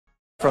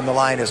from the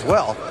line as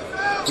well.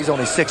 He's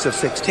only 6 of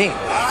 16.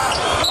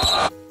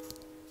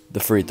 The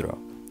free throw.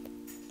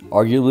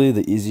 Arguably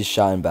the easiest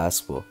shot in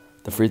basketball,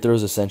 the free throw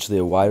is essentially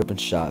a wide open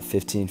shot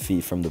 15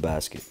 feet from the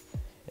basket.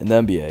 In the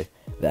NBA,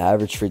 the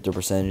average free throw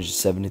percentage is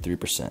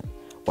 73%,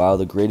 while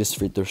the greatest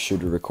free throw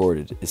shooter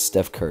recorded is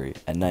Steph Curry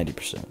at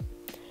 90%.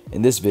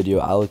 In this video,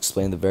 I'll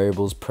explain the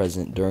variables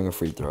present during a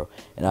free throw,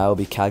 and I will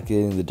be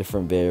calculating the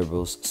different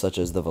variables such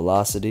as the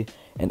velocity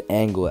and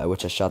angle at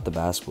which I shot the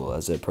basketball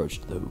as it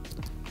approached the hoop.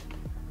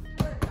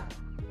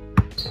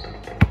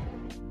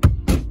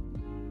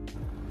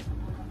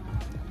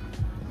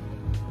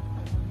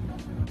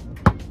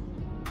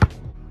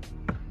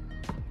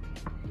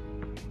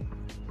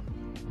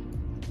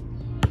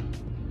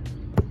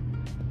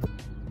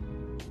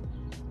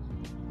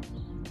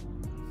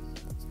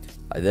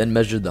 I then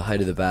measured the height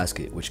of the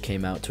basket, which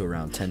came out to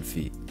around 10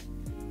 feet.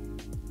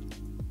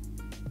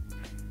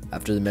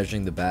 After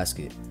measuring the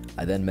basket,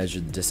 I then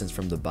measured the distance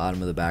from the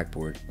bottom of the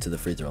backboard to the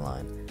free throw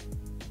line,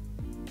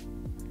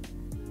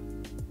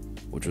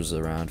 which was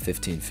around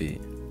 15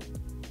 feet.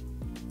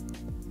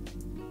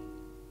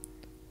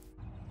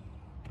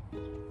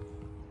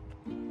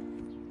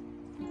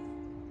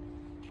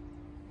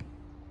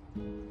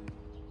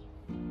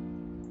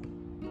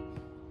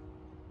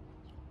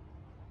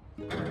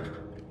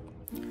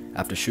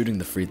 After shooting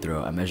the free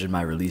throw, I measured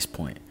my release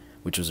point,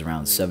 which was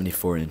around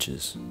 74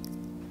 inches.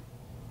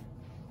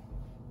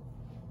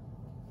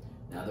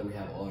 Now that we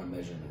have all our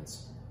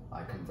measurements,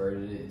 I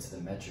converted it into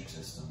the metric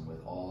system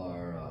with all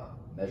our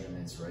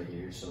measurements right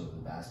here. So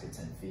the basket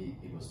 10 feet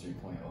equals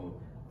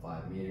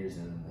 3.05 meters,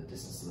 and then the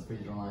distance to the free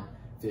throw line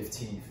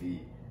 15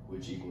 feet,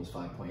 which equals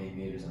 5.8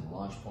 meters, and the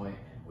launch point,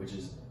 which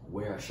is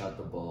where I shot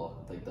the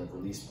ball, like the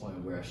release point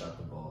of where I shot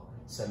the ball,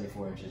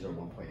 74 inches or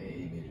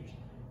 1.88 meters.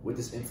 With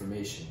this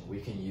information, we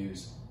can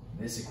use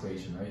this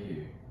equation right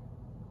here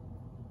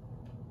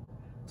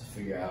to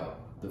figure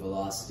out the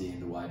velocity in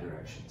the y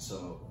direction.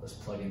 So let's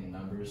plug in the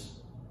numbers.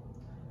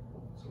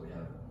 So we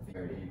have v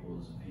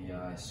equals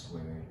vi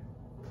squared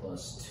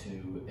plus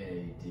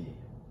 2ad.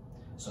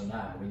 So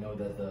now we know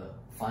that the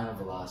final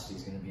velocity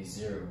is going to be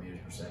 0 meters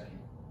per second.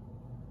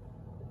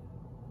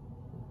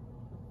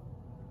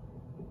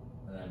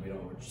 And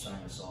then we're just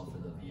trying to solve for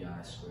the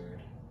vi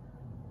squared.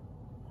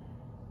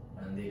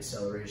 And the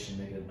acceleration,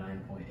 negative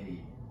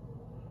 9.8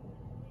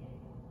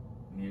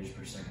 meters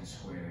per second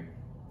squared.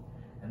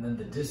 And then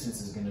the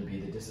distance is going to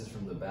be the distance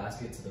from the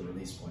basket to the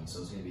release point.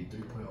 So it's going to be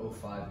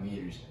 3.05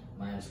 meters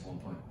minus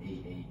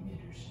 1.88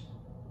 meters.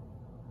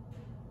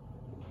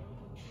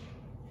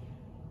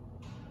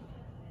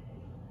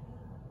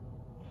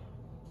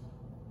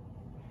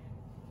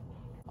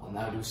 I'll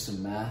now do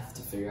some math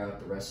to figure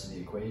out the rest of the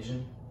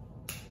equation.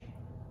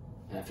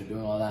 And after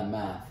doing all that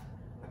math,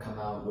 I come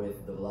out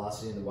with the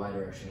velocity in the y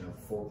direction of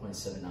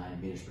 4.79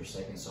 meters per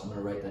second. So I'm going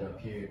to write that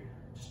up here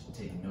just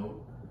to take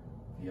note.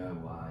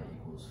 VIY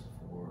equals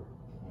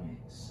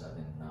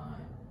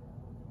 4.79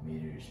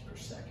 meters per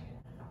second.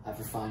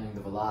 After finding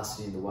the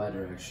velocity in the y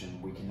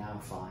direction, we can now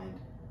find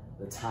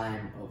the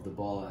time of the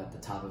ball at the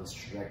top of its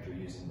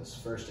trajectory using this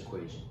first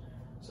equation.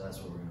 So that's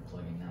what we're going to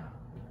plug in now.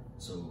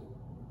 So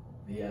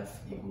VF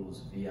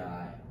equals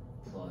VI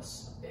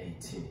plus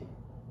AT.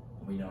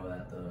 We know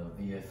that the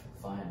VF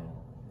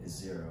final is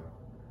 0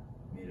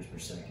 meters per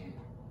second.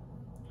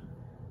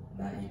 And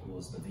that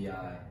equals the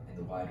VI in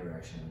the y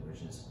direction,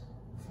 which is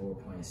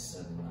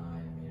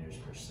 4.79 meters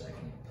per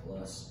second,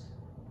 plus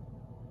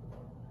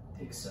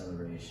the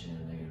acceleration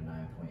of negative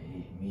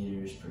 9.8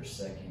 meters per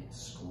second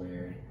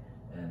squared,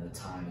 and the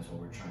time is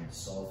what we're trying to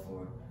solve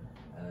for.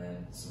 And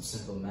then some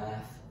simple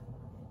math.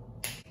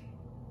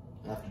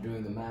 After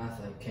doing the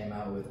math, I came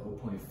out with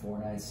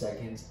 0.49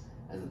 seconds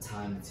as the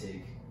time to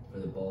take for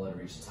the ball to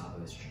reach the top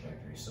of its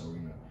trajectory. So we're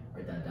gonna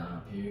write that down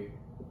up here.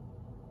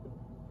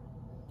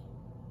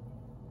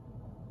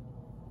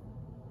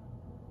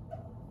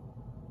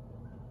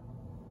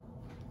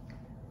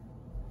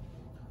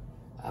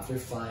 After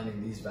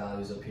finding these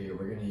values up here,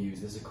 we're going to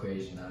use this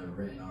equation that I've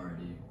written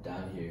already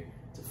down here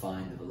to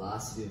find the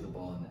velocity of the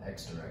ball in the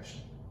x direction.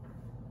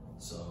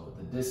 So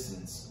the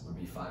distance would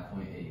be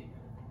 5.8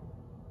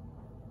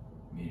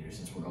 meters.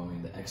 Since we're going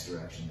in the x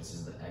direction, this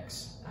is the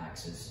x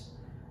axis,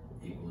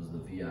 equals the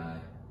VI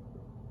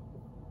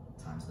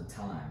times the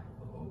time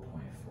of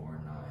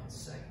 0.49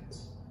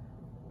 seconds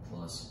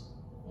plus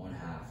 1/2.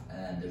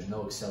 And there's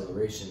no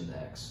acceleration in the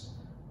x,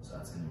 so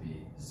that's going to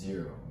be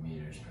 0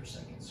 meters per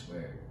second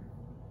squared.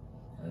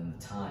 And then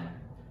the time,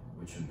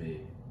 which would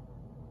be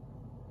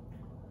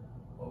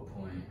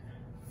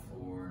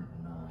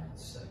 0.49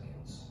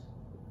 seconds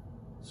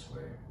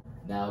squared.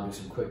 Now I'll do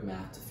some quick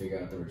math to figure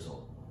out the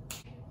result.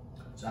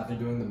 So after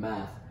doing the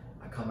math,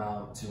 I come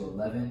out to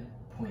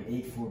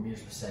 11.84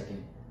 meters per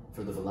second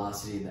for the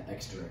velocity in the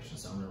x direction.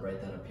 So I'm going to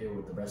write that up here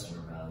with the rest of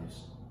our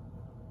values.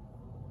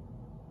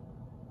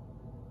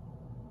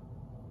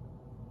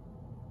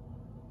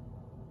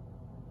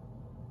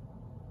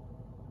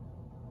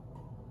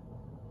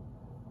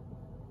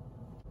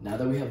 Now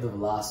that we have the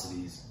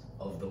velocities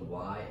of the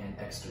y and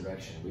x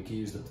direction, we can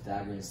use the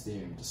Pythagorean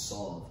theorem to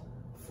solve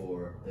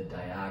for the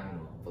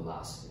diagonal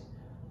velocity.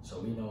 So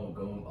we know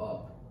going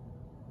up,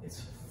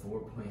 it's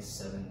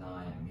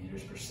 4.79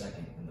 meters per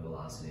second in the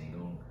velocity, and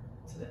going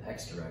to the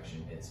x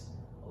direction, it's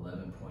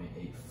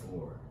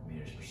 11.84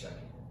 meters per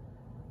second.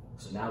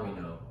 So now we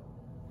know,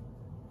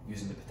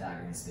 using the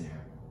Pythagorean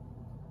theorem,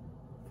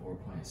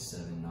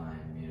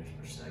 4.79 meters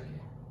per second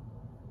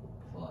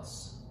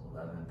plus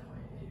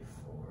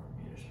 11.84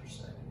 meters per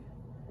second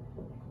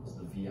equals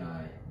the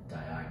VI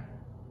diagonal.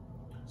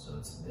 So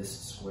it's this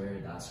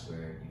squared, that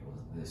squared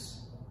equals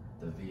this,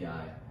 the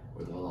VI,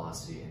 or the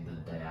velocity in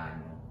the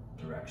diagonal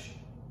direction.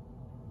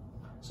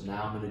 So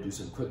now I'm going to do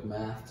some quick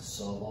math to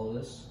solve all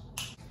this.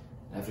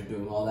 After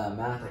doing all that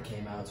math, I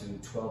came out to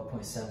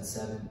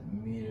 12.77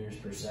 meters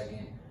per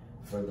second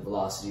for the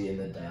velocity in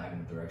the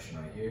diagonal direction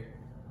right here.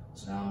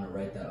 So now I'm going to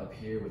write that up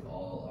here with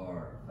all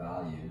our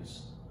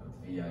values of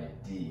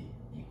VID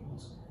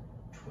equals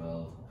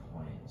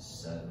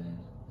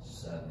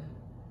 12.77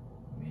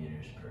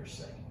 meters per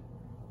second.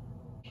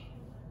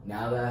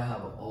 Now that I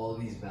have all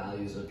these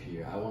values up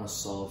here, I want to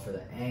solve for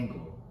the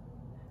angle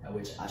at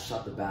which I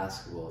shot the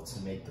basketball to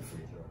make the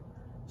free throw.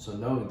 So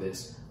knowing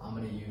this, I'm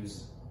going to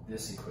use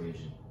this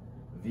equation.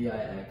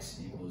 VIX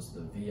equals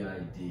the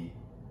VID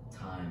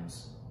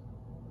times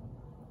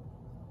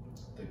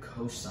the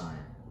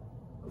cosine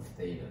of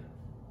theta.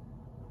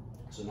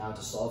 So now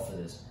to solve for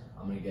this,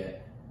 I'm going to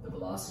get the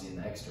velocity in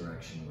the x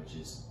direction, which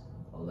is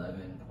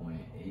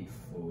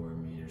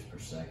 11.84 meters per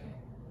second,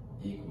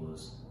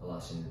 equals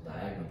velocity in the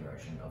diagonal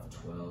direction of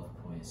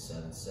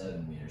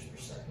 12.77 meters per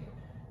second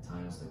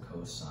times the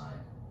cosine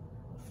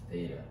of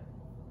theta.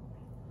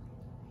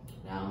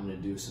 Now I'm going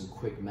to do some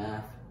quick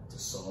math to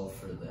solve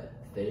for the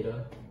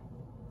theta.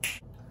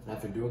 And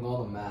after doing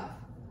all the math,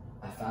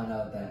 I found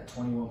out that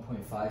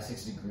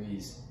 21.56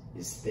 degrees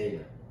is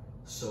theta.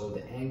 So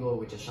the angle at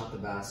which I shot the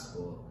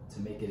basketball to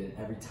make it in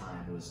every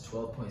time was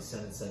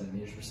 12.77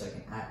 meters per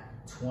second at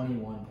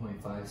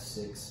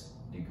 21.56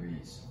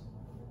 degrees.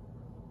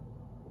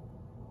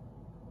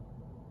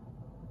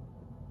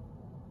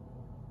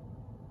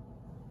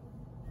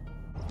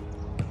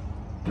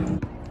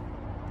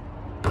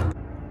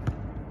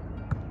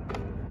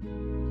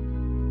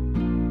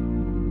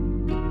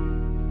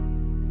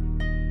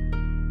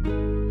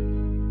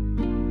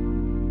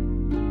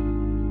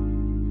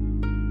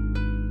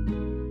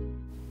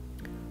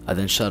 I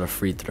then shot a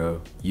free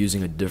throw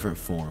using a different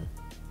form,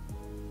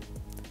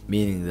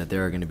 meaning that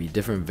there are going to be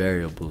different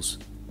variables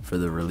for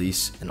the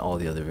release and all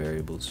the other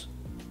variables.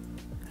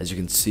 As you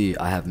can see,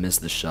 I have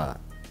missed the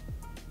shot.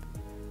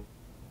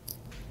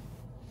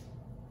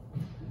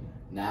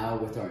 Now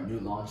with our new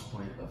launch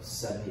point of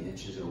 70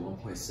 inches or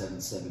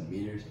 1.77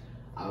 meters,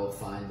 I will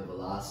find the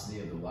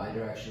velocity of the y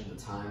direction,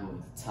 the time of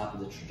the top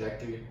of the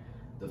trajectory,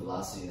 the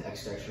velocity in the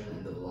x direction,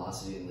 and the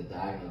velocity in the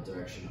diagonal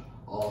direction,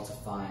 all to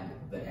find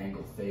the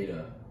angle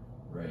theta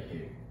right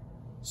here.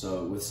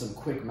 So with some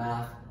quick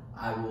math,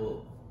 I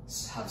will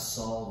have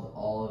solved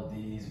all of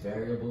these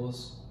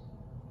variables,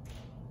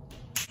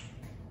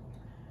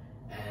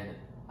 and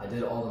I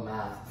did all the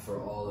math for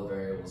all the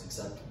variables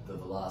except the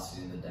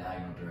velocity in the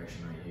diagonal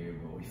direction right here.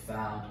 But we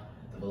found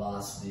the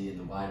velocity in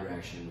the y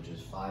direction, which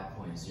is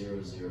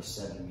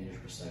 5.007 meters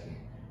per second,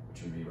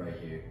 which would be right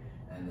here.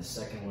 And the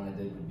second one I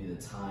did would be the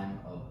time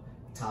of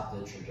the top of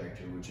the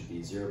trajectory, which would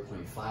be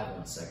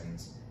 0.51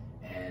 seconds,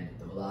 and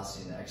the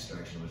velocity in the x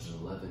direction, which is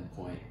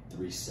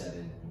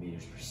 11.37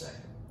 meters per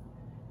second.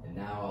 And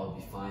now I'll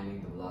be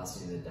finding the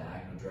velocity in the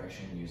diagonal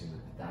direction using the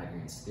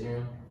Pythagorean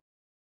theorem.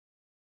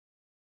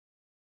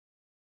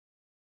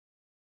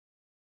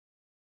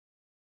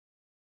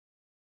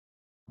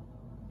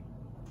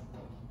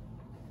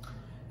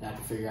 Now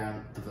to figure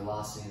out the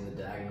velocity in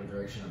the diagonal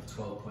direction of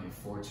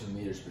 12.42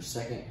 meters per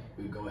second,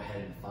 we would go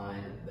ahead and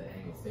find the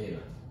angle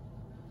theta.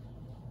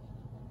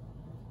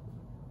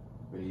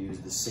 We're going to use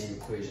the same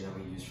equation that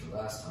we used for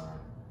last time,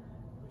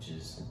 which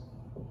is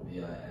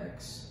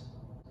VIX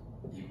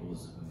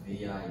equals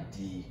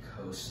VID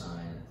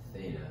cosine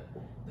theta.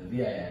 The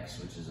VIX,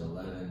 which is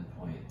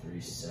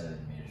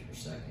 11.37 meters per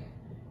second,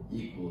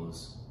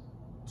 equals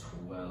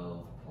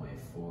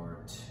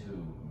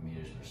 12.42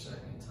 meters per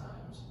second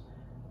times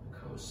the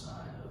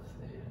cosine of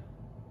theta.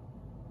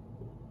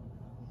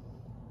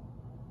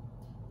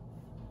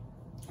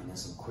 And then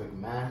some quick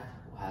math,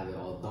 we'll have it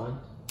all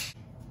done.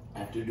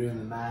 After doing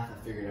the math,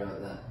 I figured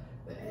out that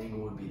the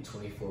angle would be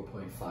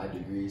 24.5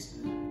 degrees.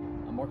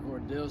 I'm Marco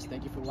Rodills.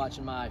 Thank you for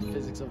watching my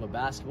physics of a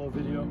basketball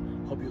video.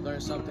 Hope you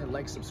learned something.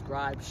 Like,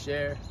 subscribe,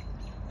 share.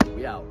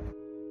 We out.